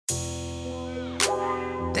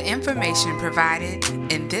The information provided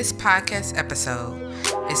in this podcast episode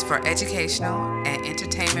is for educational and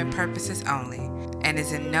entertainment purposes only and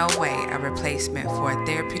is in no way a replacement for a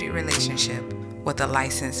therapeutic relationship with a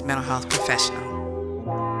licensed mental health professional.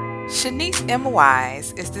 Shanice M.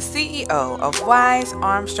 Wise is the CEO of Wise,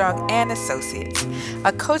 Armstrong and Associates,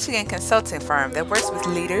 a coaching and consulting firm that works with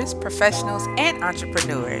leaders, professionals, and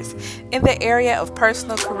entrepreneurs in the area of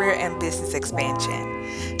personal, career, and business expansion.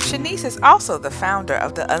 Shanice is also the founder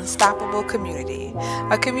of the Unstoppable Community,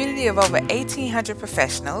 a community of over 1,800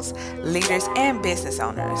 professionals, leaders, and business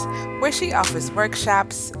owners, where she offers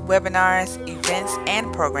workshops, webinars, events,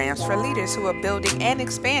 and programs for leaders who are building and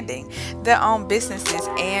expanding their own businesses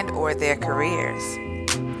and/or their careers.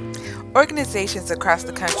 Organizations across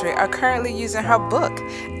the country are currently using her book,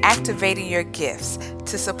 Activating Your Gifts,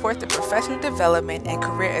 to support the professional development and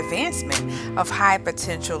career advancement of high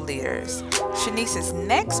potential leaders. Shanice's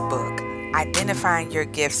next book, Identifying Your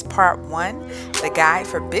Gifts Part 1, The Guide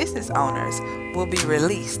for Business Owners, will be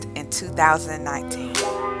released in 2019.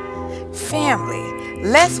 Family,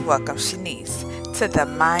 let's welcome Shanice to the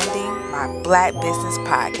Minding My Black Business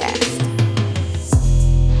podcast.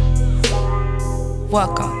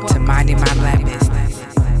 Welcome to Minding My Black Business.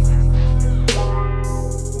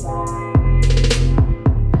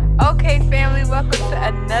 Okay, family, welcome to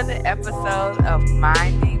another episode of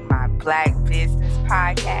Minding My Black Business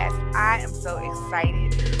podcast. I am so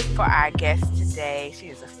excited for our guest today. She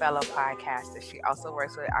is a fellow podcaster. She also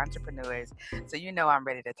works with entrepreneurs, so you know I'm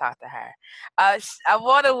ready to talk to her. I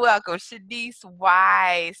want to welcome Shanice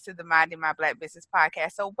Wise to the Minding My Black Business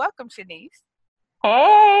podcast. So welcome, Shanice.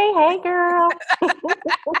 Hey girl.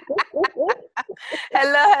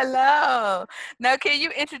 Hello. Now, can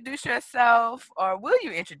you introduce yourself, or will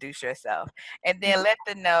you introduce yourself, and then let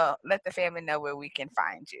the family know where we can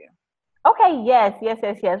find you? Okay, yes.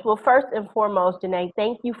 Well, first and foremost, Janae,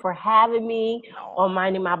 thank you for having me on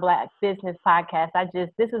Minding My Black Business podcast.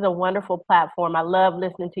 This is a wonderful platform. I love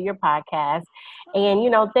listening to your podcast.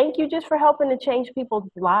 And, thank you just for helping to change people's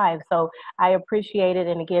lives. So I appreciate it.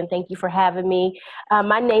 And again, thank you for having me.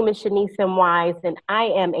 My name is Shanice M. Wise, and I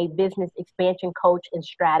am a business expansion coach and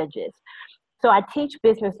strategist. So I teach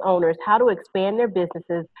business owners how to expand their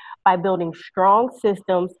businesses by building strong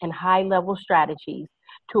systems and high-level strategies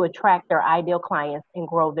to attract their ideal clients and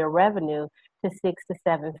grow their revenue to 6 to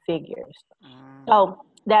 7 figures. So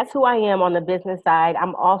that's who I am on the business side.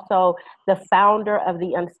 I'm also the founder of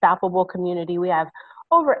the Unstoppable Community. We have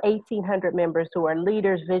over 1,800 members who are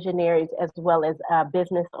leaders, visionaries, as well as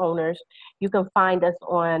business owners. You can find us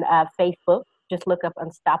on Facebook. Just look up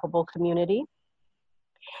Unstoppable Community.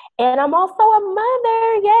 And I'm also a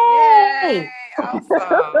mother. Yay!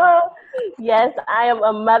 Awesome. Yes, I am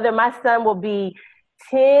a mother. My son will be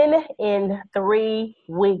 10 in 3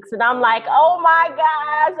 weeks. And I'm like, oh my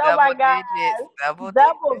gosh. Double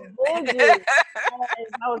digits.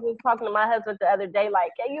 I was just talking to my husband the other day,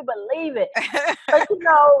 like, can you believe it? But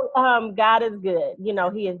God is good.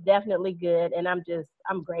 He is definitely good. And I'm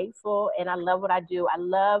grateful, and I love what I do. I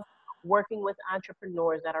love working with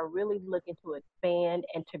entrepreneurs that are really looking to expand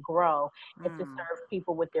and to grow and to serve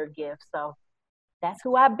people with their gifts. So that's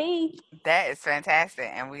who I be. That is fantastic,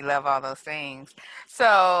 and we love all those things.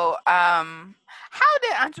 So, how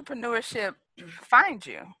did entrepreneurship find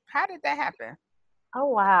you? How did that happen? Oh,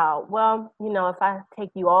 wow. Well, if I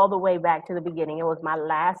take you all the way back to the beginning, it was my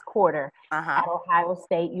last quarter at Ohio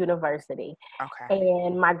State University. Okay.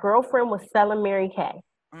 And my girlfriend was selling Mary Kay.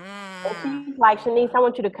 And she's like, Shanice, I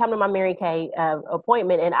want you to come to my Mary Kay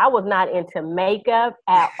appointment. And I was not into makeup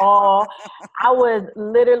at all. I was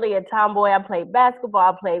literally a tomboy. I played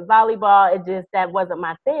basketball, I played volleyball. That wasn't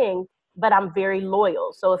my thing, but I'm very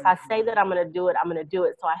loyal. So if I say that I'm going to do it, I'm going to do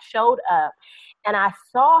it. So I showed up and I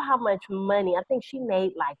saw how much money. I think she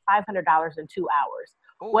made like $500 in 2 hours.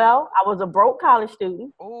 Ooh. Well, I was a broke college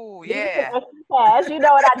student. Oh, yeah. Cash, and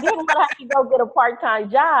I didn't want to have to go get a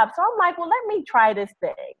part-time job. So I'm like, well, let me try this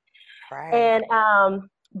thing. Right. And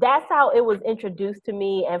that's how it was introduced to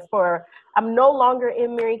me. And I'm no longer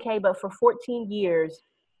in Mary Kay, but for 14 years,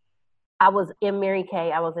 I was in Mary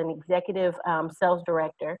Kay. I was an executive sales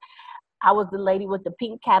director. I was the lady with the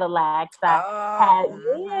pink Cadillacs. I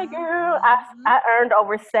earned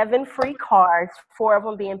over 7 free cars, 4 of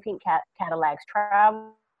them being pink Cadillacs.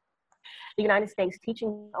 Travel the United States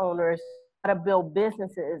teaching owners how to build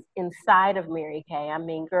businesses inside of Mary Kay. I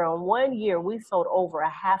mean, girl, in 1 year, we sold over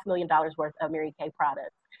 $500,000 worth of Mary Kay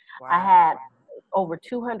products. Wow. I had over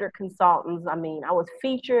 200 consultants. I mean, I was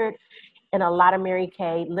featured in a lot of Mary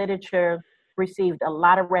Kay literature, received a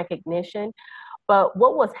lot of recognition. But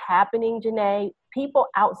what was happening, Janae, people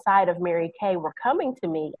outside of Mary Kay were coming to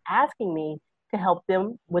me, asking me to help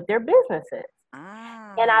them with their businesses.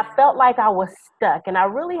 And I Mm. felt like I was stuck. And I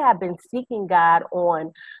really have been seeking God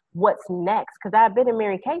on what's next because I've been in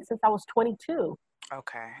Mary Kay since I was 22.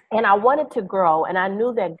 Okay. And I wanted to grow. And I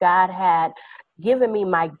knew that God had given me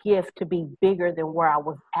my gift to be bigger than where I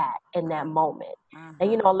was at in that moment.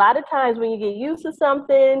 And, Mm-hmm. a lot of times when you get used to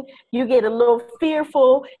something, you get a little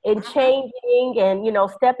fearful in Mm-hmm. changing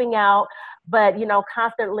and, stepping out. But,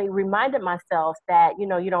 constantly reminded myself that, you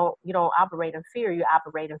don't operate in fear, you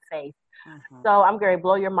operate in faith. Mm-hmm. So I'm going to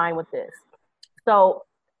blow your mind with this. So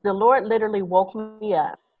the Lord literally woke me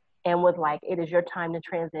up and was like, it is your time to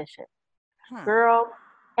transition, Hmm. girl.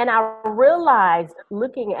 And I realized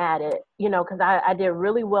looking at it, because I did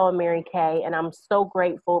really well in Mary Kay and I'm so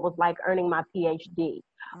grateful. It was like earning my PhD,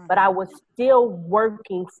 but I Mm-hmm. was still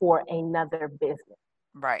working for another business.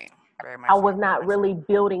 Right. Very I much so. was not really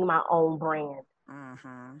building my own brand.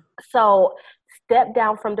 Mm-hmm. So stepped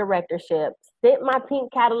down from directorship, sent my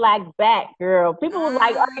pink Cadillac back, girl. People was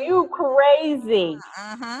like, "Are you crazy?"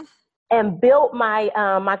 Mm-hmm. And built my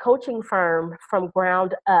coaching firm from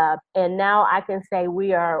ground up. And now I can say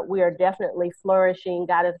we are definitely flourishing.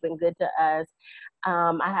 God has been good to us.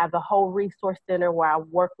 I have a whole resource center where I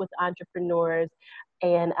work with entrepreneurs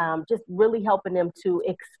and just really helping them to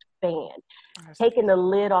expand, That's taking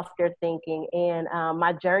beautiful. the lid off their thinking. And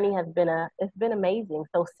my journey has been it's been amazing.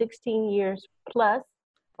 So 16 years plus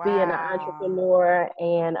being an Wow. entrepreneur,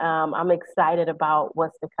 and I'm excited about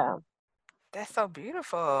what's to come. That's so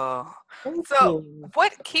beautiful. Thank So, you.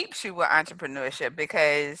 what keeps you with entrepreneurship?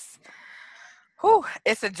 Because, whew,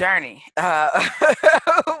 it's a journey.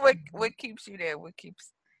 What keeps you there? What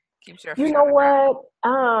keeps your You feet know on the ground?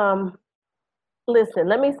 what? Listen,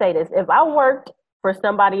 let me say this. If I worked for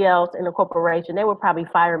somebody else in a corporation, they would probably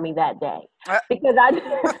fire me that day. Uh, Because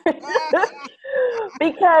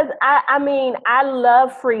I mean, I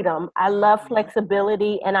love freedom. I love mhm.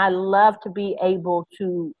 flexibility and I love to be able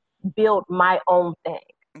to build my own thing,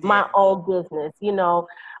 my Yeah. own business.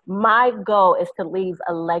 My goal is to leave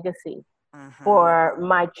a legacy Hmm. for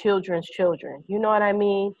my children's children. You know what I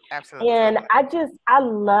mean? Absolutely. And I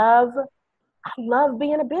love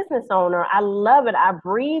being a business owner. I love it. I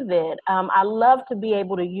breathe it. I love to be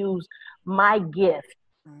able to use my gift.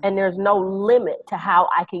 And there's no limit to how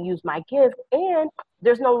I can use my gift. And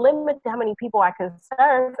there's no limit to how many people I can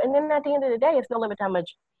serve. And then at the end of the day, it's no limit to how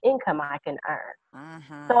much income I can earn.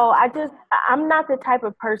 Hmm. So I'm not the type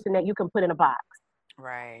of person that you can put in a box.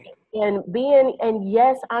 Right. And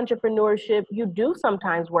yes, entrepreneurship, you do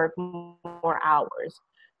sometimes work more hours.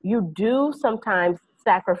 You do sometimes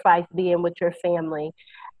sacrifice being with your family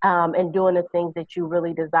and doing the things that you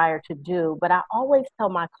really desire to do. But I always tell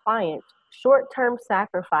my clients short term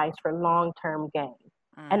sacrifice for long term gain.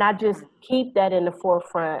 And I just Hmm. keep that in the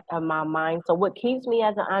forefront of my mind. So what keeps me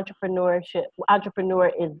as an entrepreneur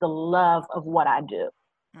is the love of what I do.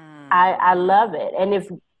 I Mm. love it. And if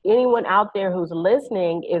anyone out there who's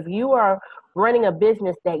listening, if you are running a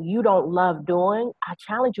business that you don't love doing, I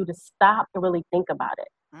challenge you to stop and really think about it.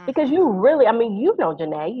 Because Hmm. you really, I mean,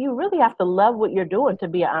 Janae, you really have to love what you're doing to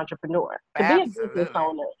be an entrepreneur, to be a business Absolutely.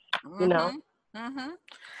 owner, you know? Hmm. Hmm.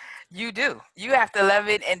 You do. You have to love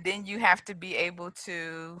it, and then you have to be able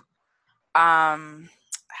to um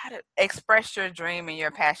how to express your dream and your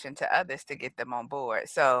passion to others to get them on board.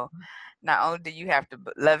 So not only do you have to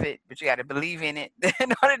love it, but you got to believe in it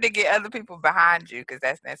in order to get other people behind you because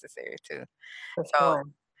that's necessary too. For So sure.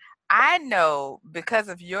 I know because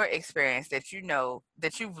of your experience that you know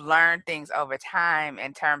that you've learned things over time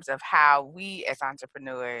in terms of how we as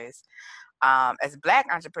entrepreneurs, as Black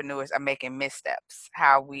entrepreneurs, are making missteps.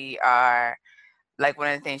 How we are, like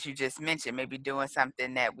one of the things you just mentioned, maybe doing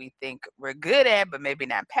something that we think we're good at, but maybe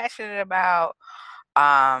not passionate about,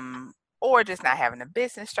 um, or just not having a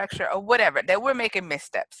business structure or whatever, that we're making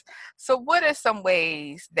missteps. So, what are some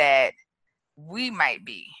ways that we might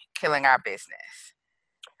be killing our business?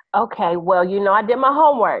 Okay, well, I did my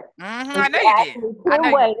homework. And I you know you asked did. me I 10 know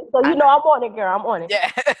you. ways. So, I know. I'm on it, girl. I'm on it.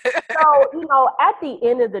 Yeah. So, at the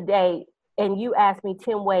end of the day, and you asked me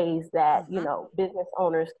 10 ways that, Hmm. business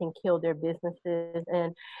owners can kill their businesses.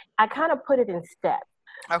 And I kind of put it in steps.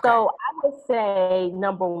 Okay. So I would say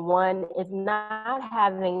number one is not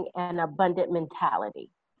having an abundant mentality.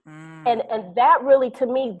 And Mm. and that really to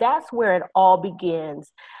me, that's where it all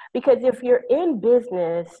begins. Because if you're in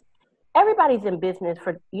business, everybody's in business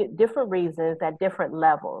for different reasons at different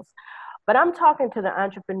levels. But I'm talking to the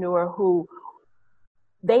entrepreneur who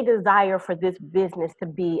they desire for this business to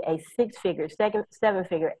be a six-figure, seven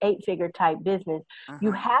figure, eight-figure type business.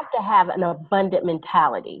 You Hmm. have to have an abundant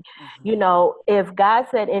mentality. Hmm. If God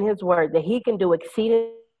said in his word that he can do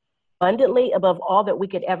exceedingly abundantly above all that we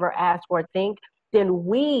could ever ask or think, then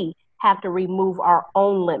we have to remove our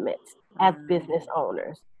own limits as business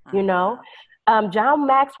owners. You know, John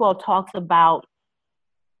Maxwell talks about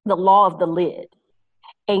the law of the lid,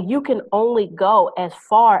 and you can only go as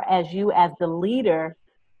far as you, as the leader,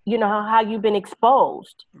 you know how you've been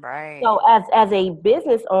exposed. Right. So as a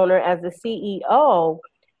business owner, as a CEO,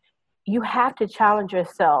 you have to challenge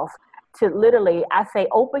yourself to literally, I say,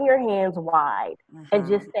 open your hands wide and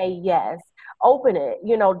just say yes. Open it.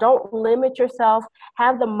 You know, don't limit yourself.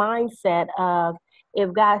 Have the mindset of,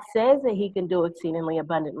 if God says that he can do exceedingly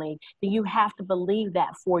abundantly, then you have to believe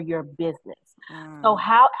that for your business. So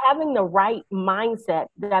having the right mindset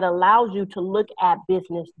that allows you to look at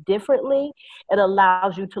business differently, it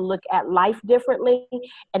allows you to look at life differently,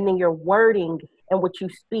 and then your wording and what you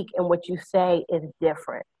speak and what you say is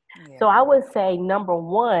different. Yeah. So I would say, number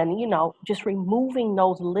one, you know, just removing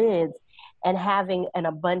those lids and having an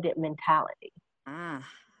abundant mentality.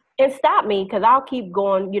 And stop me, because I'll keep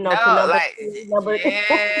going, you know, to No, number like, two, number.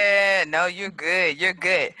 yeah, no, you're good. You're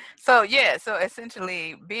good. So, yeah, so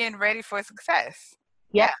essentially being ready for success.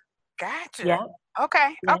 Yeah, Yep, gotcha. yep,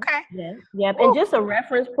 Okay, yep, okay. yep, yep. And Woo. just a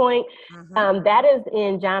reference point, Mm-hmm. that is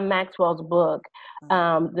in John Maxwell's book,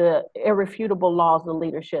 Mm-hmm. The Irrefutable Laws of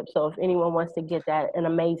Leadership. So if anyone wants to get that, an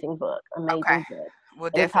amazing book, Okay, amazing book.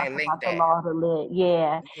 we'll And it talks definitely link about the that. law of the lid.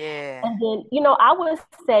 Yeah. Yeah. And then, you know, I would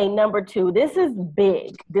say number two, this is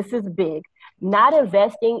big. This is big. Not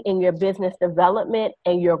investing in your business development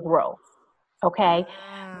and your growth. Okay.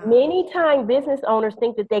 Many times business owners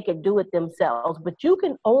think that they could do it themselves, but you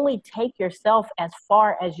can only take yourself as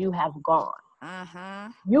far as you have gone.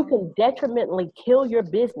 You can detrimentally kill your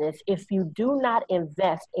business if you do not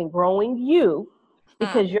invest in growing you,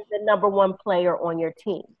 because you're the number one player on your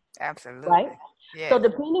team, right? Absolutely. So Yes.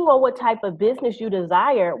 depending on what type of business you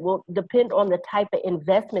desire will depend on the type of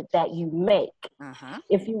investment that you make.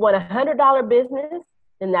 If you want $100 business,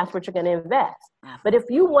 then that's what you're going to invest. But if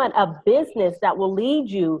you want a business that will lead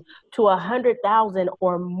you to 100,000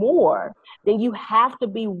 or more, then you have to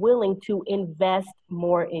be willing to invest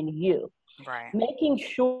more in you. Right. Making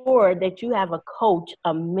sure that you have a coach,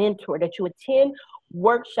 a mentor, that you attend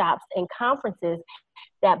workshops and conferences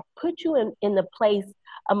that put you in the place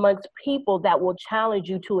amongst people that will challenge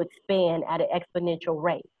you to expand at an exponential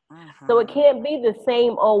rate. So it can't be the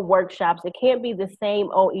same old workshops. It can't be the same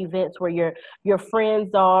old events where your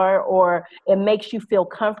friends are, or it makes you feel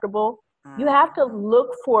comfortable. You have to look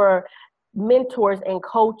for mentors and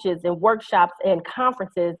coaches and workshops and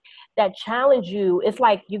conferences that challenge you. It's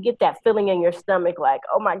like you get that feeling in your stomach, like,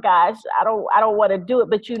 oh my gosh, I don't want to do it,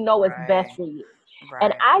 but you know it's best Right. for you.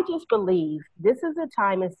 And Right. I just believe this is a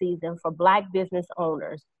time and season for Black business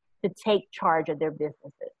owners to take charge of their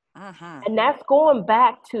businesses. And that's going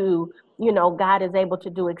back to, you know, God is able to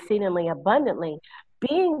do exceedingly abundantly.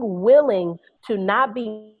 Being willing to not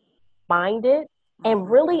be minded and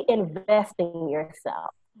really invest in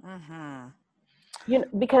yourself. You know,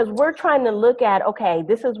 because we're trying to look at, okay,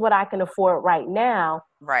 this is what I can afford right now.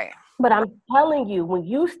 Right. But I'm telling you, when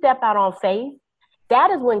you step out on faith, that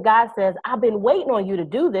is when God says, I've been waiting on you to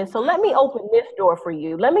do this. So let me open this door for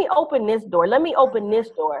you. Let me open this door. Let me open this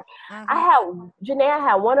door. Janae, I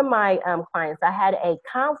had one of my clients, I had a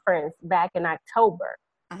conference back in October.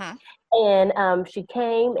 And she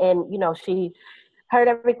came and, you know, she heard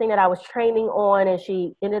everything that I was training on, and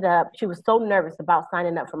she was so nervous about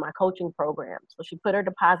signing up for my coaching program. So she put her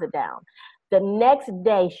deposit down. The next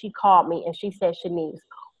day she called me and she said, Shanice,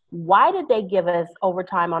 why did they give us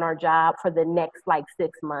overtime on our job for the next like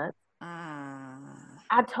 6 months?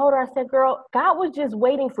 I told her, I said, girl, God was just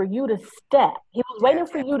waiting for you to step. He was waiting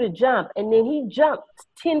for you to jump, and then he jumped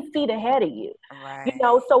 10 feet ahead of you. Right. You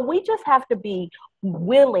know, so we just have to be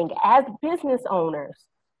willing as business owners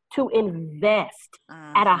to invest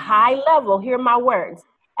at a high level. Hear my words,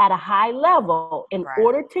 at a high level in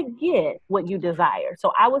order to get what you desire.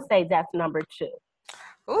 So I would say that's number two.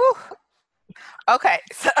 Ooh. Okay.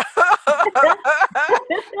 So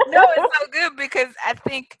no, it's so good, because I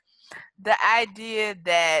think the idea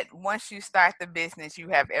that once you start the business, you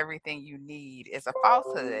have everything you need is a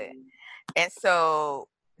falsehood. And so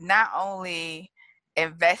not only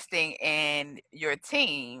investing in your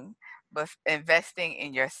team, but investing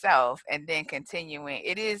in yourself, and then continuing.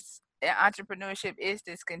 Entrepreneurship is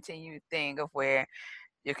this continued thing of where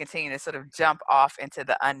you continue to sort of jump off into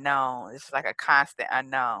the unknown. It's like a constant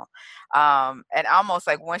unknown. And almost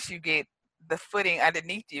like once you get the footing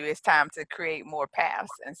underneath you, it's time to create more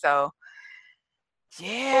paths. And so,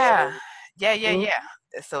 yeah, Yeah, yeah, Mhm.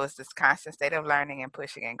 yeah. So it's this constant state of learning and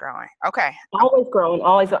pushing and growing. Okay, Always growing,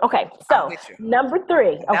 always. Okay, I'm so with you. number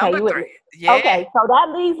three. Okay, Number you with me? three. Yeah. Okay, so that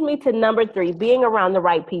leads me to number three, being around the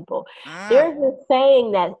right people. Mm. There's this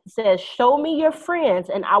saying that says, "Show me your friends,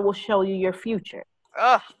 and I will show you your future."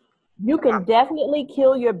 Oh, You come on. can definitely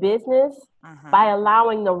kill your business Mm-hmm. by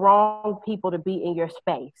allowing the wrong people to be in your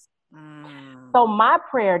space. Mm. So my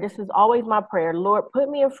prayer, this is always my prayer, Lord, put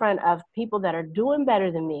me in front of people that are doing better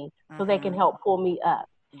than me so they can Mm-hmm. help pull me up.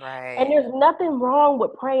 And Right. there's nothing wrong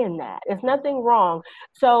with praying that. There's nothing wrong.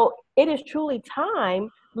 So it is truly time,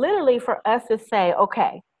 literally, for us to say,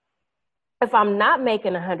 okay, if I'm not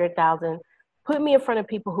making 100,000, put me in front of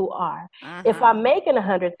people who are. If Mm-hmm. I'm making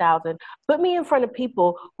 100,000, put me in front of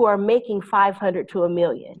people who are making 500 to a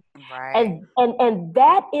million. Right. And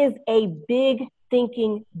that is a big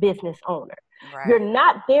thinking business owner. You're Right.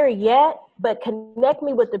 not there yet, but connect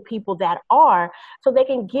me with the people that are so they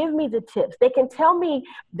can give me the tips. They can tell me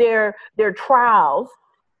their trials,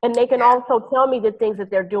 and they can Yeah. also tell me the things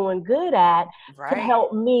that they're doing good at to Right.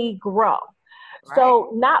 help me grow. Right. So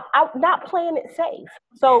not playing it safe.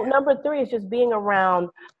 So Yeah. number three is just being around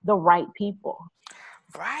the right people.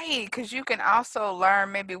 Right. Because you can also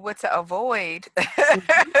learn maybe what to avoid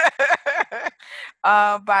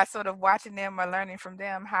Mhm. by sort of watching them or learning from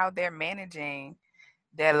them how they're managing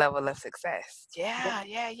their level of success. Yep, Yeah.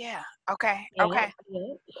 Yeah. Yeah. Okay. yep, Okay.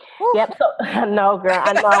 yep. Whew. Yep. So no, girl,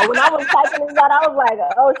 I know. When I was typing this out, I was like,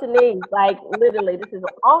 "Oh, Shanice, like literally, this is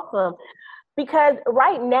awesome." Because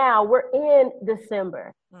right now we're in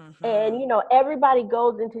December, and Mm-hmm. everybody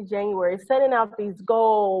goes into January setting out these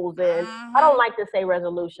goals, and I don't Mm-hmm. like to say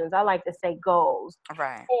resolutions. I like to say goals,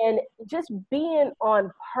 Right. and just being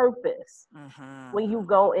on purpose Mm-hmm. when you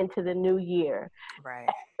go into the new year. Right.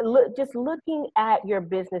 Just looking at your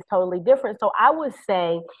business totally different. So I would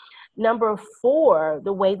say number four,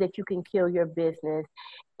 the way that you can kill your business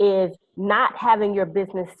is not having your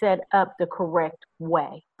business set up the correct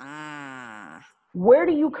way. Mm. Where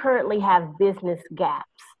do you currently have business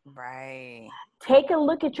gaps? Right. Take a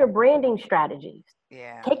look at your branding strategies.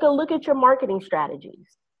 Yeah. Take a look at your marketing strategies.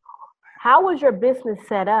 How is your business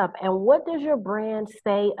set up, and what does your brand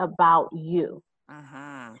say about you?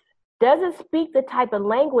 Mm-hmm. Does it speak the type of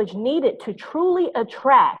language needed to truly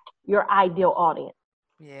attract your ideal audience?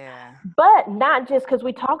 Yeah. But not just because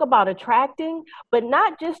we talk about attracting, but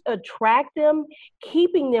not just attract them,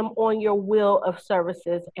 keeping them on your wheel of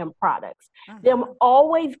services and products. Them Mm-hmm.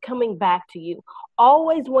 always coming back to you,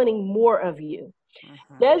 always wanting more of you.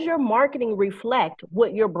 Mm-hmm. Does your marketing reflect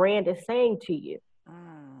what your brand is saying to you?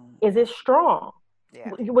 Mm. Is it strong? Yeah.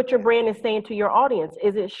 What your brand is saying to your audience,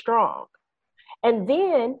 is it strong? And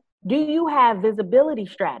then, do you have visibility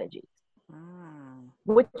strategies, Mm.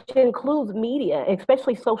 which includes media,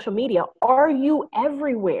 especially social media? Are you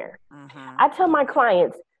everywhere? Mm-hmm. I tell my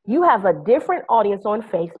clients, you have a different audience on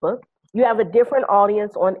Facebook. You have a different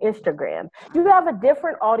audience on Instagram. You have a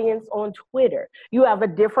different audience on Twitter. You have a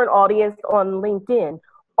different audience on LinkedIn.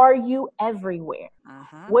 Are you everywhere?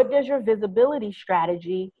 Mm-hmm. What does your visibility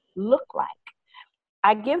strategy look like?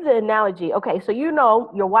 I give the analogy. Okay, so you're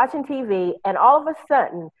watching TV, and all of a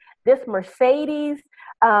sudden, this Mercedes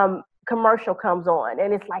commercial comes on,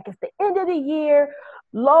 and it's like it's the end of the year,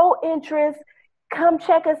 low interest. Come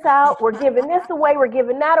check us out. We're giving this away. We're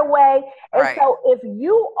giving that away. And Right. so, if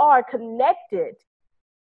you are connected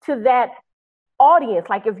to that audience,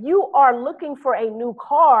 like if you are looking for a new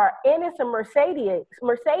car and it's a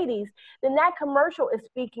Mercedes, then that commercial is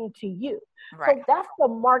speaking to you. Right. So that's the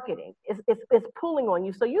marketing. It's pulling on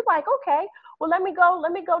you. So you're like, okay, well, let me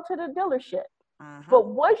go to the dealership. Mm-hmm. But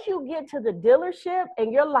once you get to the dealership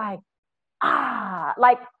and you're like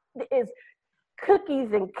it's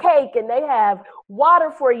cookies and cake, and they have water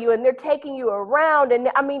for you, and they're taking you around, and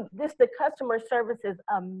I mean, the customer service is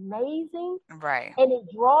amazing, Right. and it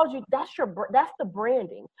draws you. That's the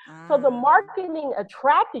branding. So the Mm. marketing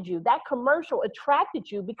attracted you. That commercial attracted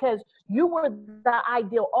you because you were the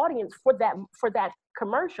ideal audience for that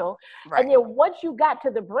commercial. Right. And then once you got to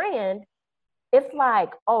the brand, it's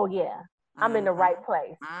like, oh yeah, I'm in the Mm-hmm. right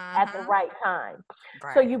place at the Mm-hmm. right time.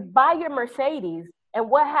 So Right. you buy your Mercedes, and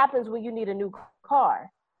what happens when you need a new car?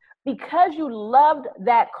 Because you loved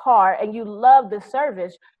that car and you love the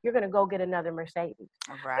service, you're going to go get another Mercedes.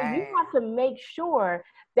 So you Right. have to make sure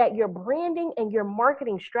that your branding and your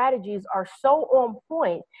marketing strategies are so on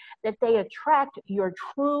point that they attract your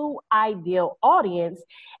true ideal audience.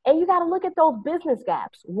 And you got to look at those business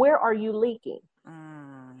gaps. Where are you leaking?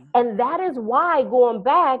 Mm. And that is why, going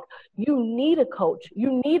back, you need a coach,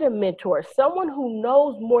 you need a mentor, someone who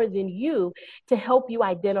knows more than you to help you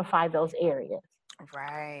identify those areas.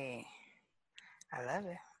 Right. I love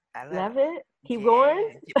it. I love Love it. it. Keep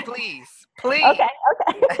going. Yeah. Please, please. Okay.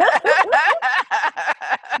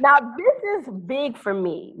 Now, this is big for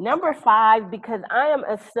me. Number 5, because I am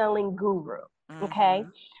a selling guru. Okay.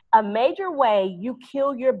 A major way you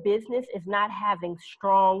kill your business is not having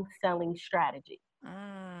strong selling strategy.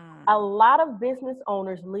 A lot of business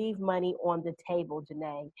owners leave money on the table,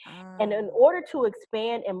 Janae. And in order to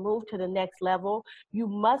expand and move to the next level, you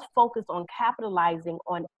must focus on capitalizing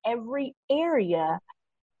on every area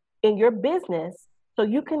in your business so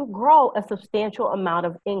you can grow a substantial amount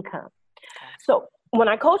of income. So when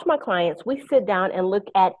I coach my clients, we sit down and look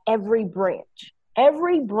at every branch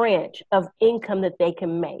of income that they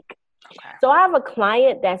can make. So I have a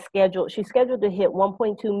client she's scheduled to hit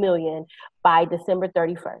 1.2 million by December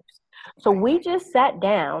 31st. So we just sat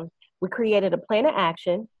down, we created a plan of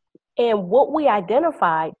action, and what we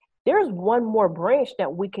identified, there's one more branch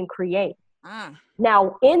that we can create.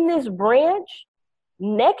 Now, in this branch,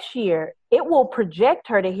 next year, it will project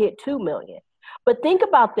her to hit 2 million. But think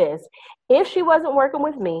about this. If she wasn't working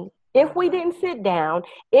with me, if we didn't sit down,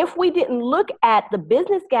 if we didn't look at the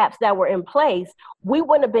business gaps that were in place, we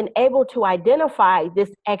wouldn't have been able to identify this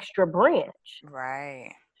extra branch.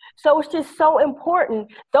 Right. So it's just so important.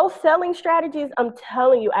 Those selling strategies, I'm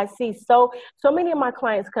telling you, I see so many of my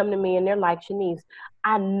clients come to me and they're like, Shanice,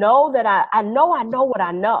 I know what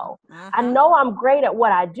I know. I know I'm great at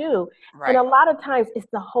what I do. And a lot of times it's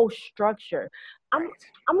the whole structure.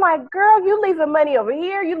 I'm like, girl, you leaving money over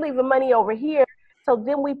here, you leaving money over here. So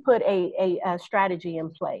then we put a strategy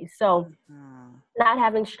in place. So not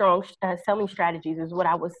having strong selling strategies is what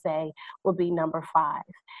I would say would be number 5.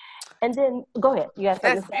 And then go ahead. You have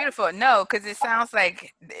That's beautiful. No, because it sounds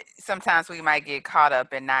like sometimes we might get caught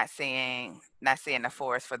up in not seeing the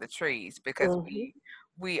forest for the trees, because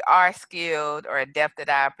we are skilled or adept at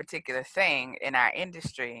our particular thing in our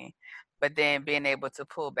industry, but then being able to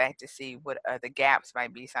pull back to see what other gaps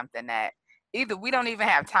might be something that either we don't even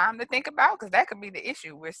have time to think about, because that could be the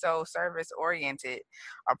issue. We're so service oriented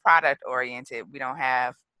or product oriented. We don't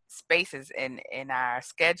have spaces in our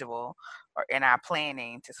schedule or in our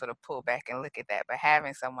planning to sort of pull back and look at that. But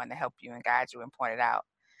having someone to help you and guide you and point it out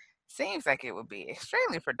seems like it would be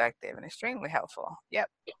extremely productive and extremely helpful. Yep.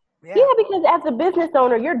 Yeah, because as a business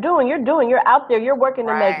owner, you're out there, you're working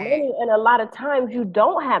to make money. And a lot of times you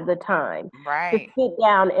don't have the time to sit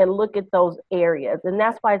down and look at those areas. And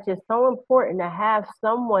that's why it's just so important to have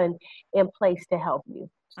someone in place to help you.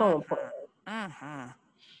 So important.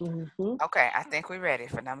 Okay, I think we're ready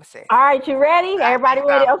for number 6. All right, you ready? Everybody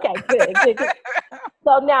ready? Okay, good.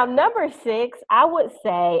 So now number 6, I would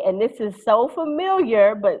say, and this is so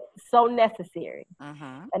familiar, but so necessary.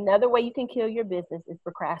 Another way you can kill your business is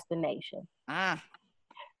procrastination.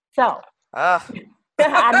 So I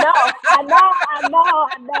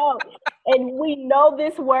know. And we know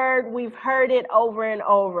this word, we've heard it over and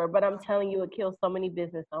over, but I'm telling you, it kills so many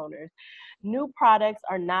business owners. New products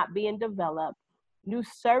are not being developed. New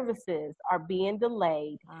services are being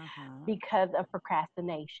delayed because of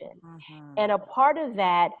procrastination. And a part of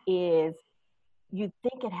that is you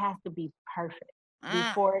think it has to be perfect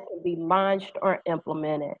before it can be launched or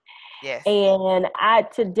implemented. Yes. And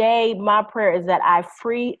today, my prayer is that I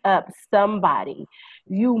free up somebody.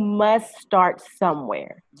 You must start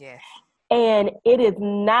somewhere. Yes. And it is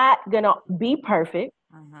not going to be perfect.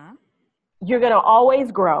 You're going to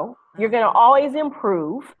always grow. You're going to always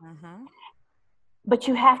improve. But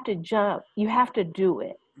you have to jump. You have to do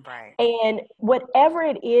it. Right. And whatever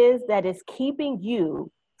it is that is keeping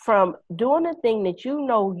you from doing the thing that you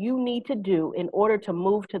know you need to do in order to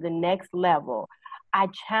move to the next level, I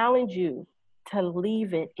challenge you to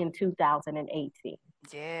leave it in 2018.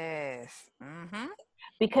 Yes.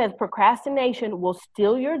 Because procrastination will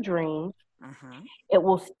steal your dreams. It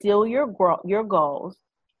will steal your goals.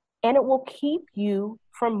 And it will keep you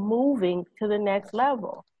from moving to the next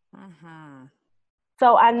level.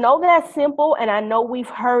 So I know that's simple, and I know we've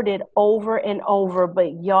heard it over and over,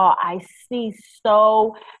 but y'all, I see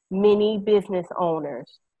so many business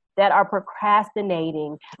owners that are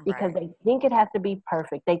procrastinating because they think it has to be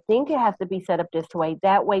perfect. They think it has to be set up this way,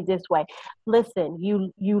 that way, this way. Listen,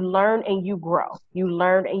 you learn and you grow. You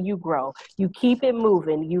learn and you grow. You keep it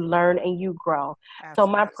moving. You learn and you grow. Absolutely. So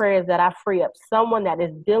my prayer is that I free up someone that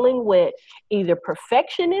is dealing with either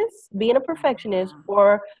being a perfectionist,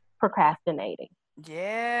 or procrastinating.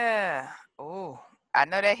 Yeah. Oh, I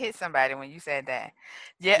know that hit somebody when you said that.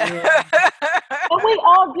 Yeah. And we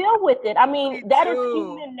all deal with it. I mean, that is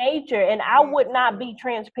human nature. And I would not be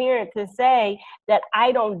transparent to say that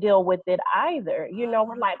I don't deal with it either. You know,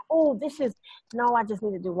 we're like, oh, I just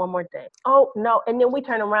need to do one more thing. Oh, no. And then we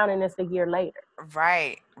turn around and it's a year later.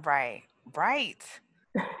 Right.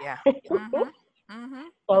 Yeah. Mm-hmm. Mm-hmm.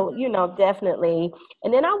 So, definitely.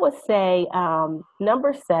 And then I would say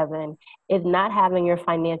number 7 is not having your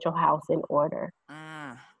financial house in order.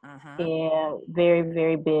 Mm-hmm. Yeah, very,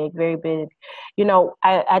 very big, very big.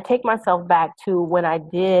 I take myself back to when I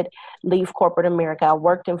did leave corporate America. I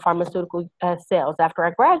worked in pharmaceutical sales after I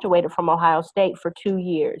graduated from Ohio State for 2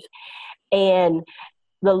 years. And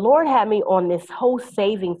the Lord had me on this whole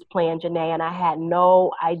savings plan, Janae, and I had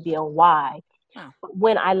no idea why.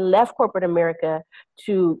 When I left corporate America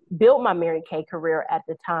to build my Mary Kay career at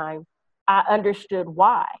the time, I understood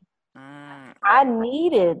why. I Right.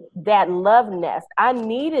 needed that love nest. I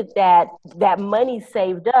needed that money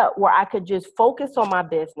saved up where I could just focus on my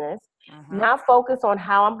business, Mm-hmm. not focus on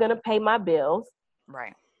how I'm going to pay my bills.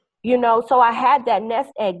 Right. So I had that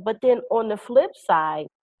nest egg. But then on the flip side,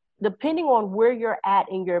 depending on where you're at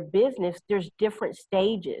in your business, there's different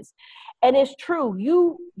stages. And it's true,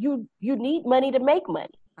 you need money to make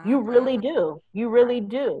money. You really Mm-hmm. do. You Right. really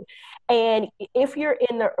do. And if you're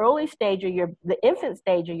in the early stage of the infant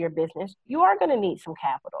stage of your business, you are going to need some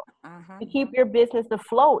capital Mm-hmm. to keep your business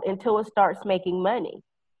afloat until it starts making money.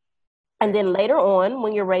 And Very then later on,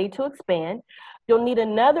 when you're ready to expand, you'll need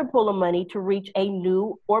another pool of money to reach a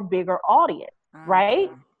new or bigger audience, true. right?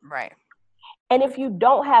 Mm-hmm. Right. And if you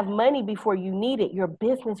don't have money before you need it, your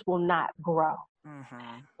business will not grow.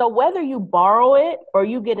 Mm-hmm. So whether you borrow it or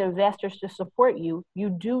you get investors to support you, you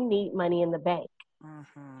do need money in the bank.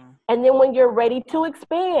 Mm-hmm. And then when you're ready to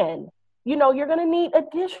expand, you're going to need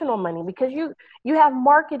additional money because you have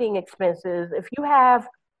marketing expenses. If you have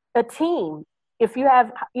a team, if you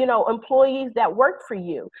have, employees that work for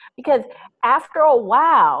you, because after a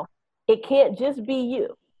while, it can't just be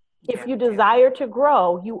you. If Yes. you Yes. desire to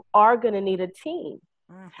grow, you are going to need a team.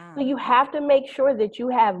 So Mm-hmm. you have to make sure that you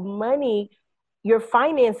have money, your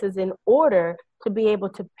finances in order to be able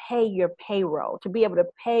to pay your payroll, to be able to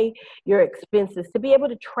pay your expenses, to be able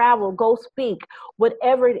to travel, go speak,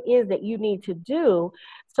 whatever it is that you need to do.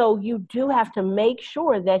 So you do have to make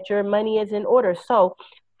sure that your money is in order. So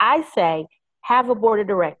I say, have a board of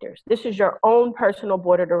directors. This is your own personal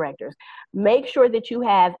board of directors. Make sure that you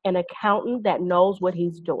have an accountant that knows what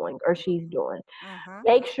he's doing or she's doing. Mm-hmm.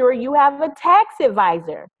 Make sure you have a tax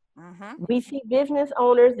advisor. Mm-hmm. We see business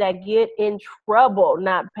owners that get in trouble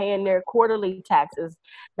not paying their quarterly taxes,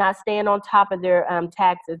 not staying on top of their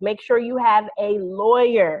taxes. Make sure you have a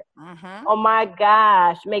lawyer. Mm-hmm. Oh my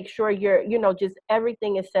gosh, make sure just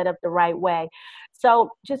everything is set up the right way.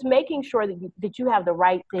 So just making sure that you have the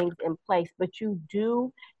right things in place, but you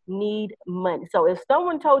do need money. So if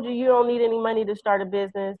someone told you you don't need any money to start a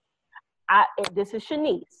business, this is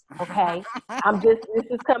Shanice, okay? This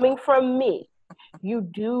is coming from me. You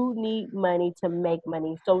do need money to make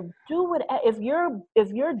money. So do what if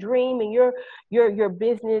your dream and your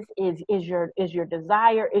business is your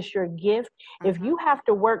desire, is your gift. If Mm-hmm. you have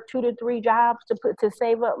to work 2 to 3 jobs to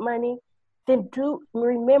save up money, then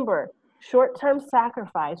remember short-term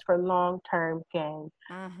sacrifice for long-term gain.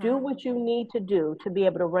 Do Mm-hmm. what you need to do to be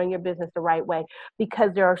able to run your business the right way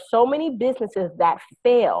because there are so many businesses that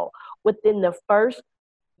fail within the first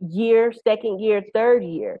year, second year, third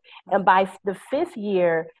year. And by the fifth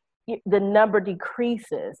year, the number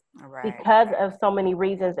decreases Right. because of so many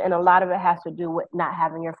reasons. And a lot of it has to do with not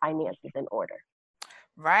having your finances in order.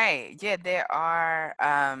 Right. Yeah, there are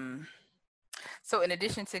so in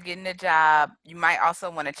addition to getting a job, you might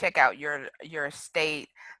also want to check out your state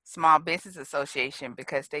small business association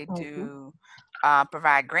because they Mm-hmm. do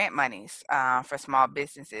provide grant monies for small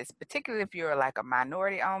businesses, particularly if you're like a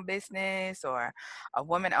minority owned business or a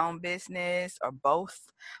woman owned business or both.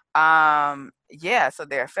 Yeah, so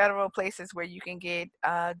there are federal places where you can get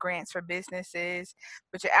grants for businesses,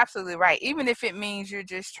 but you're absolutely right. Even if it means you're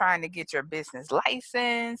just trying to get your business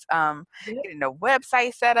license, Yep. getting a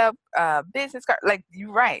website set up, business card. Like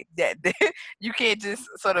you're right that you can't just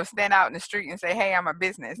sort of stand out in the street and say, "Hey, I'm a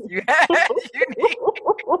business." You need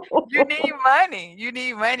you need money. You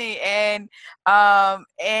need money, and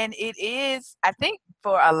it is, I think,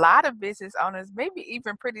 for a lot of business owners, maybe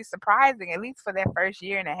even pretty surprising, at least for that first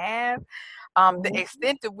year and a half, the Mhm.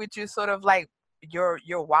 extent to which you sort of like your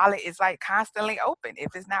wallet is like constantly open.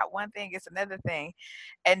 If it's not one thing, it's another thing,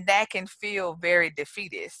 and that can feel very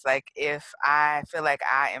defeatist. Like if I feel like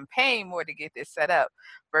I am paying more to get this set up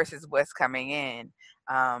versus what's coming in,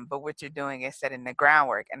 but what you're doing is setting the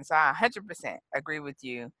groundwork, and so I 100% agree with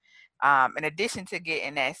you. In addition to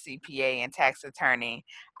getting that CPA and tax attorney,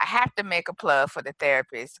 I have to make a plug for the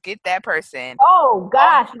therapist. Get that person Oh on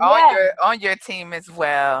gosh, on yes, your team as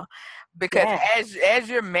well, because yes. as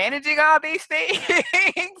you're managing all these things,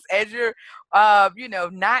 as you're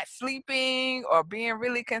not sleeping or being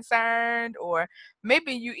really concerned, or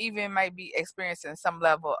maybe you even might be experiencing some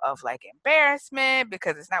level of like embarrassment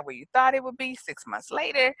because it's not where you thought it would be 6 months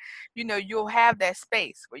later. You'll have that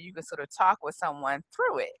space where you can sort of talk with someone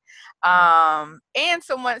through it. And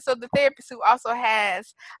someone, so the therapist who also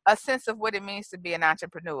has a sense of what it means to be an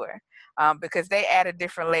entrepreneur, because they add a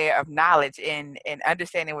different layer of knowledge in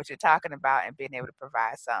understanding what you're talking about and being able to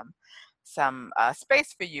provide some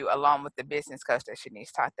space for you along with the business coach that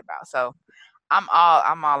Shanice talked about. So I'm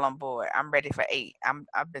all on board. I'm ready for 8.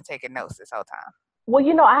 I've been taking notes this whole time. Well,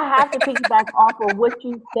 I have to piggyback off of what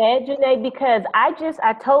you said, Janae, because I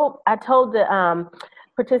told the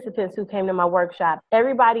participants who came to my workshop,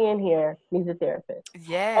 everybody in here needs a therapist.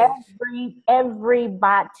 Yes.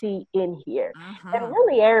 Everybody in here, and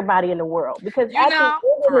really everybody in the world, because at the end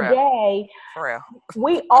of the day, for real,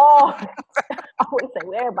 we all, I wouldn't say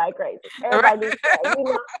everybody crazy. Everybody needs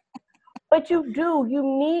that, But you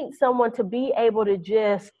need someone to be able to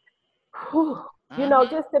just,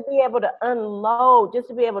 just to be able to unload, just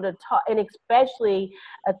to be able to talk, and especially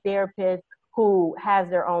a therapist who has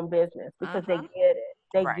their own business, because they get it.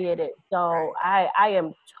 They get it. So I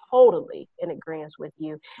am totally in agreement with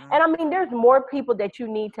you. And I mean, there's more people that you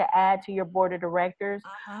need to add to your board of directors.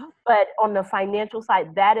 But on the financial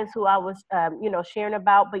side, that is who I was, sharing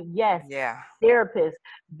about. But yes, therapist,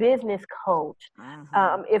 business coach.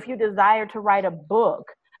 If you desire to write a book,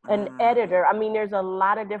 an editor. I mean, there's a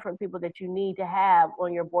lot of different people that you need to have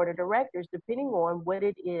on your board of directors, depending on what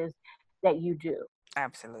it is that you do.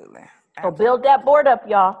 Absolutely. So build that board up,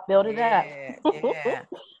 y'all. Build it up. Yeah.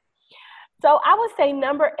 So I would say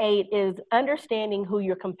number 8 is understanding who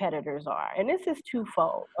your competitors are. And this is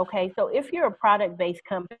twofold, okay? So if you're a product-based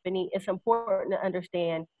company, it's important to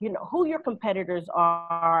understand, who your competitors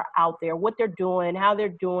are out there, what they're doing, how they're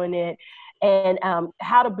doing it, and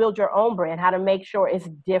how to build your own brand, how to make sure it's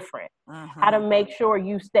different, how to make sure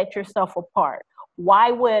you set yourself apart. Why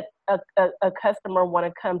would a customer want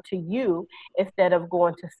to come to you instead of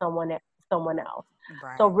going to someone else?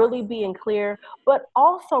 Right. So really being clear, but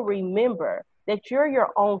also remember that you're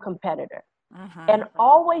your own competitor, and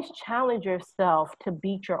always challenge yourself to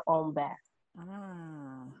beat your own best.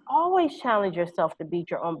 Always challenge yourself to beat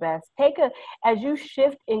your own best. As you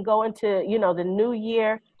shift and go into, the new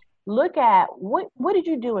year, look at what did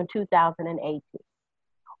you do in 2018?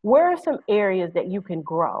 Where are some areas that you can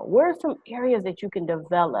grow? Where are some areas that you can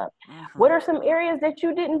develop? What are some areas that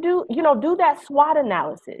you didn't do? Do that SWOT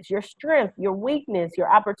analysis, your strength, your weakness,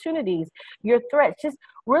 your opportunities, your threats. Just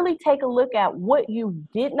really take a look at what you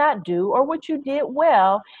did not do or what you did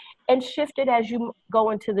well, and shift it as you go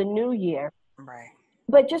into the new year. Right.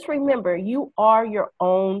 But just remember, you are your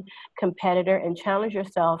own competitor, and challenge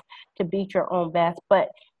yourself to beat your own best. But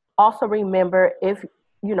also remember, if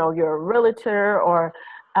you're a realtor or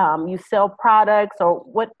you sell products or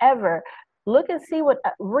whatever, look and see what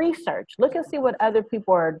other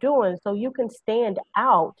people are doing, so you can stand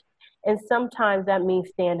out. And sometimes that means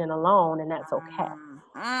standing alone, and that's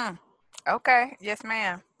okay. Okay. Yes,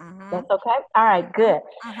 ma'am. That's okay. All right, good.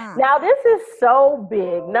 Now, this is so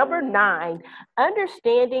big. Number 9,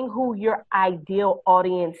 understanding who your ideal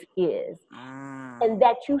audience is, and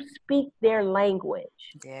that you speak their language.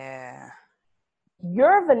 Yeah.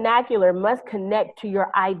 Your vernacular must connect to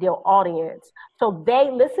your ideal audience. So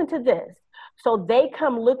listen to this. So they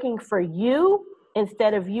come looking for you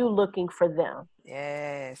instead of you looking for them.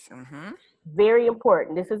 Yes. Very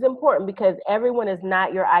important. This is important because everyone is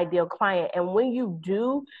not your ideal client. And when you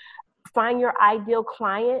do find your ideal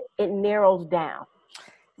client, it narrows down.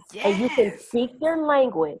 Yes. And you can speak their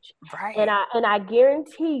language. Right. And I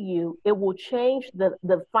guarantee you it will change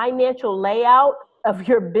the financial layout of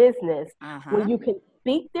your business. When you can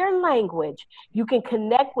speak their language, you can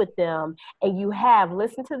connect with them, and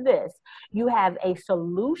listen to this, you have a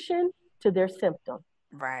solution to their symptom.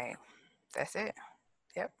 Right. That's it.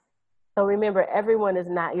 Yep. So remember, everyone is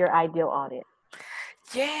not your ideal audience.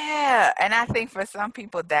 Yeah. And I think for some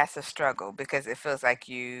people that's a struggle, because it feels like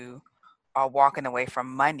you are walking away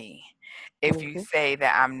from money if you say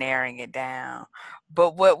that I'm narrowing it down.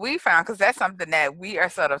 But what we found, because that's something that we are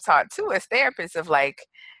sort of taught too as therapists, of like,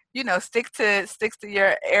 stick to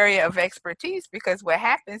your area of expertise, because what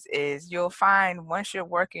happens is you'll find, once you're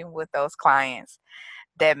working with those clients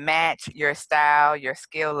that match your style, your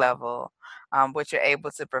skill level, what you're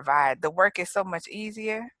able to provide, the work is so much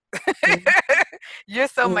easier. You're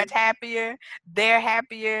so much happier. They're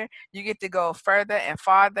happier. You get to go further and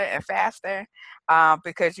farther and faster,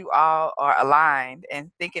 because you all are aligned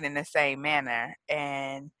and thinking in the same manner.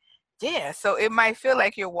 And so it might feel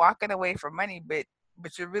like you're walking away from money, but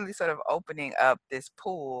but you're really sort of opening up this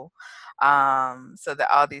pool, so that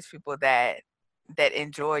all these people that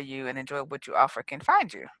enjoy you and enjoy what you offer can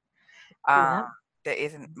find you. Um, Yeah. there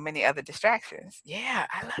isn't many other distractions. Yeah,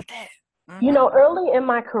 I love that. You Mm-hmm. know, early in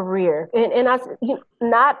my career, and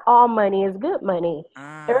not all money is good money.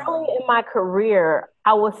 Early Mm, in my career,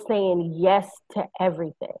 I was saying yes to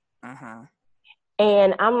everything. mm-hmm.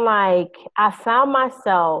 And I'm like, I found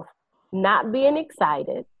myself not being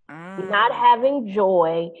excited, not Mm, having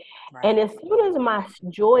joy. And right. as soon as my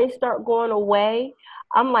joy start going away,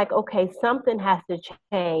 I'm like, okay, something has to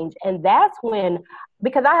change. And that's when,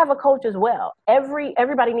 because I have a coach as well.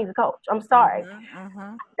 Everybody needs a coach. I'm sorry. Mm-hmm.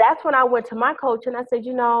 Mm-hmm. That's when I went to my coach and I said,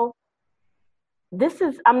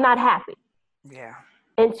 I'm not happy. Yeah.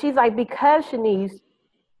 And she's like, because Shanice,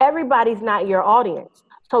 everybody's not your audience.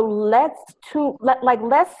 So let's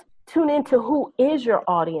tune into who is your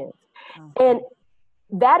audience. Mm-hmm. And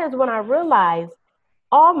that is when I realized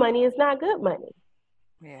all money is not good money.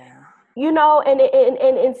 Yeah.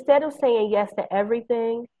 And instead of saying yes to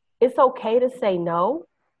everything, it's okay to say no,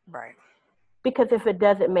 Right. because if it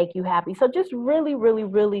doesn't make you happy. So just really, really,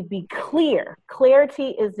 really be clear. Clarity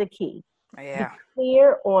is the key. Be Yeah.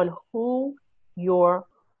 clear on who your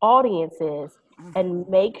audience is and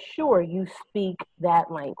Mm-hmm. make sure you speak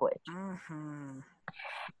that language. Mm-hmm.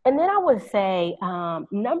 And then I would say,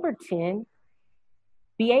 number 10,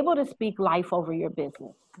 be able to speak life over your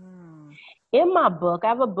business. Mm, In my book, I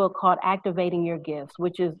have a book called Activating Your Gifts,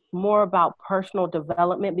 which is more about personal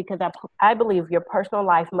development, because I believe your personal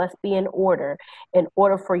life must be in order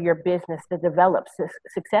for your business to develop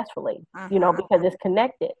successfully, mm-hmm. because it's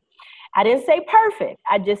connected. I didn't say perfect,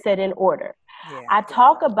 I just said in order. Yeah. I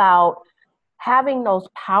talk about having those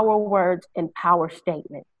power words and power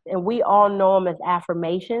statements, and we all know them as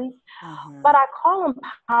affirmations, but Mm-hmm. I call them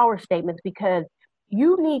power statements because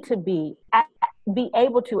you need to be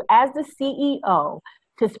able to, as the CEO,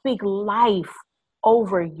 to speak life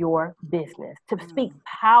over your business, to speak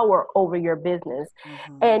power over your business.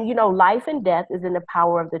 Mm-hmm. And life and death is in the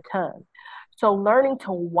power of the tongue. So learning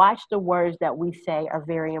to watch the words that we say are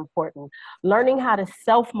very important. Learning how to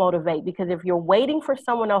self-motivate, because if you're waiting for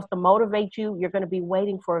someone else to motivate you, you're going to be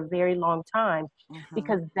waiting for a very long time, Mm-hmm.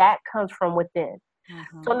 because that comes from within.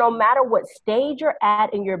 So Mm-hmm. no matter what stage you're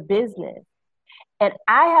at in your business, and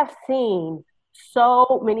I have seen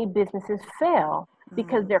so many businesses fail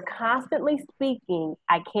because they're constantly speaking,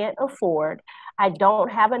 I can't afford, I don't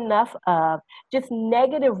have enough of, just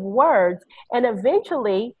negative words. And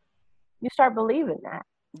eventually you start believing that.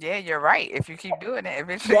 Yeah, you're right. If you keep doing it,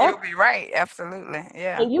 eventually Yes. you'll be right. Absolutely.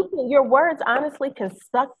 Yeah. And your words honestly can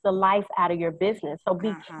suck the life out of your business. So be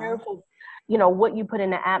Mm-hmm. careful, what you put in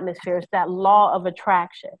the atmosphere. It's that law of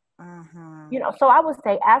attraction. Mm-hmm. So I would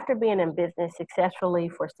say, after being in business successfully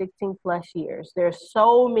for 16 plus years, there's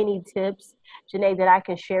so many tips, Janae, that I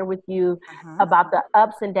can share with you Mm-hmm. about the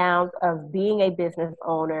ups and downs of being a business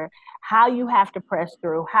owner, how you have to press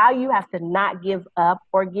through, how you have to not give up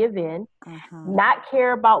or give in, Mm-hmm. not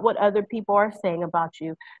care about what other people are saying about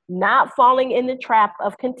you, not falling in the trap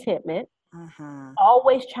of contentment, Mm-hmm.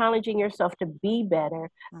 always challenging yourself to be better,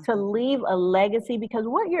 to Mm-hmm. leave a legacy, because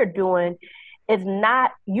what you're doing is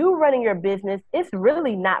not you running your business. It's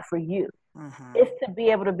really not for you. Mm-hmm. It's to be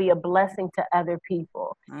able to be a blessing to other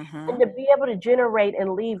people Mm-hmm. and to be able to generate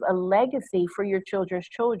and leave a legacy for your children's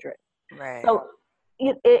children. Right. So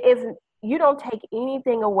if you don't take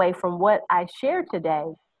anything away from what I shared today,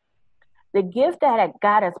 the gift that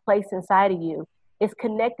God has placed inside of you is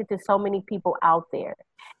connected to so many people out there.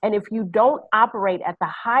 And if you don't operate at the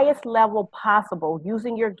highest level possible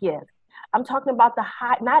using your gift, I'm talking about the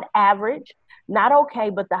high, not average, not okay,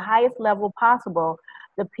 but the highest level possible,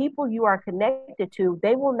 the people you are connected to,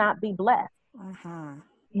 they will not be blessed. Mm-hmm.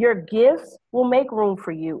 Your gifts will make room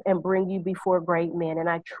for you and bring you before great men. And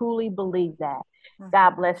I truly believe that.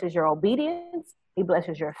 God blesses your obedience, He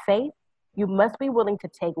blesses your faith. You must be willing to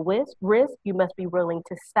take risk. You must be willing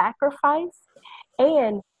to sacrifice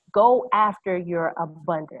and go after your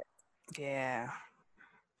abundance. Yeah.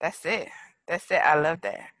 That's it. That's it. I love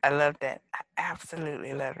that. I love that. I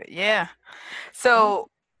absolutely love it. Yeah. So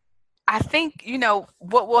I think,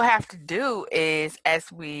 what we'll have to do is, as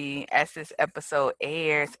this episode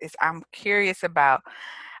airs, is I'm curious about,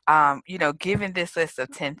 given this list of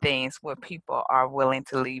 10 things what people are willing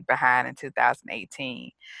to leave behind in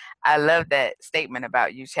 2018. I love that statement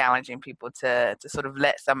about you challenging people to sort of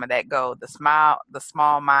let some of that go. The small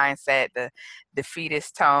mindset, the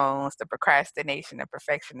defeatist tones, the procrastination, the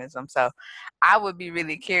perfectionism. So I would be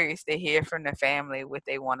really curious to hear from the family what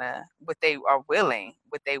they are willing,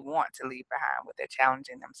 what they want to leave behind, what they're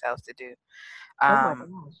challenging themselves to do. Oh my Um,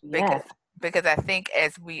 gosh, because yes. because I think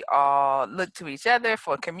as we all look to each other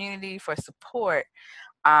for community, for support,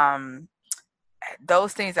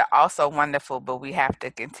 those things are also wonderful, but we have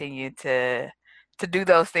to continue to do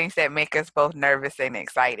those things that make us both nervous and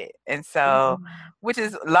excited. And so, which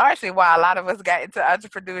is largely why a lot of us got into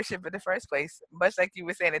entrepreneurship in the first place. Much like you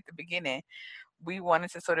were saying at the beginning, we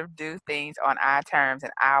wanted to sort of do things on our terms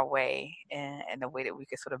and our way, and the way that we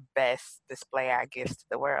could sort of best display our gifts to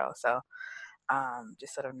the world. So,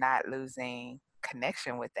 just sort of not losing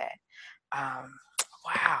connection with that.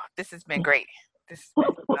 Wow, this has been great. This has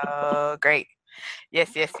been so great.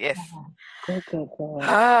 Yes.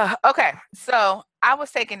 Okay, so I was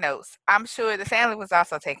taking notes. I'm sure the family was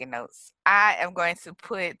also taking notes. I am going to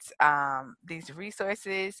put these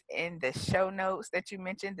resources in the show notes that you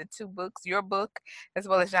mentioned, the 2 books, your book, as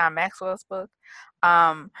well as John Maxwell's book.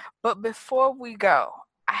 But before we go,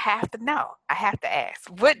 I have to ask,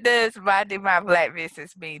 what does Minding My Black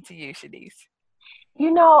Business mean to you, Shanice?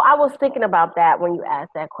 I was thinking about that when you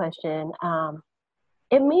asked that question.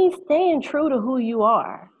 It means staying true to who you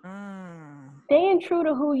are. Staying true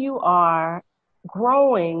to who you are,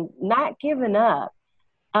 growing, not giving up,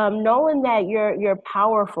 knowing that you're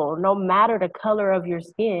powerful, no matter the color of your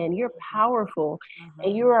skin, you're powerful,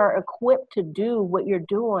 and you are equipped to do what you're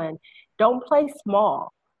doing. Don't play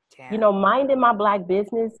small. Yeah. Minding my Black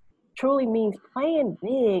business truly means playing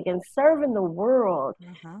big and serving the world,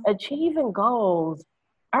 achieving goals,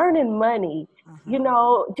 earning money,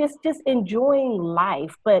 just enjoying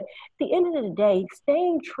life. But at the end of the day,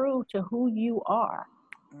 staying true to who you are.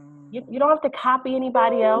 You don't have to copy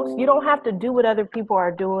anybody else. You don't have to do what other people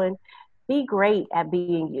are doing. Be great at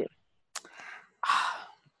being you.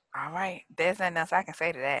 All right. There's nothing else I can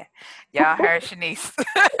say to that. Y'all heard Shanice.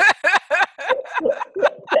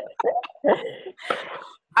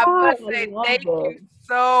 I must say thank you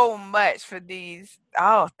so much for these.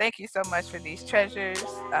 Thank you so much for these treasures.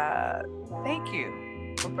 Thank you.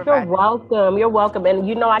 You're welcome.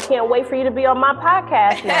 And I can't wait for you to be on my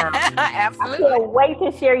podcast now. Absolutely. I can't wait to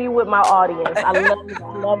share you with my audience. I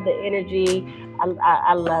love the energy.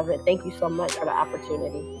 I love it. Thank you so much for the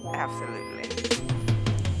opportunity. Absolutely.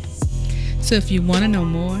 So if you want to know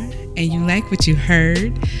more and you like what you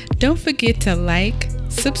heard, don't forget to like,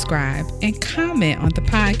 subscribe, and comment on the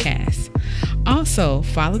podcast. Also,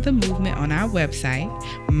 follow the movement on our website,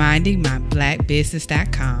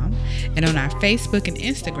 mindingmyblackbusiness.com, and on our Facebook and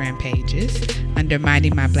Instagram pages under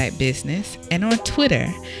Minding My Black Business, and on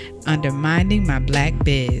Twitter under Minding My Black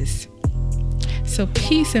Biz. So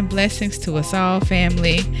peace and blessings to us all,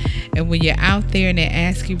 family. And when you're out there and they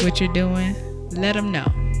ask you what you're doing, let them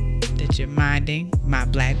know that you're minding my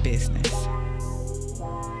Black business.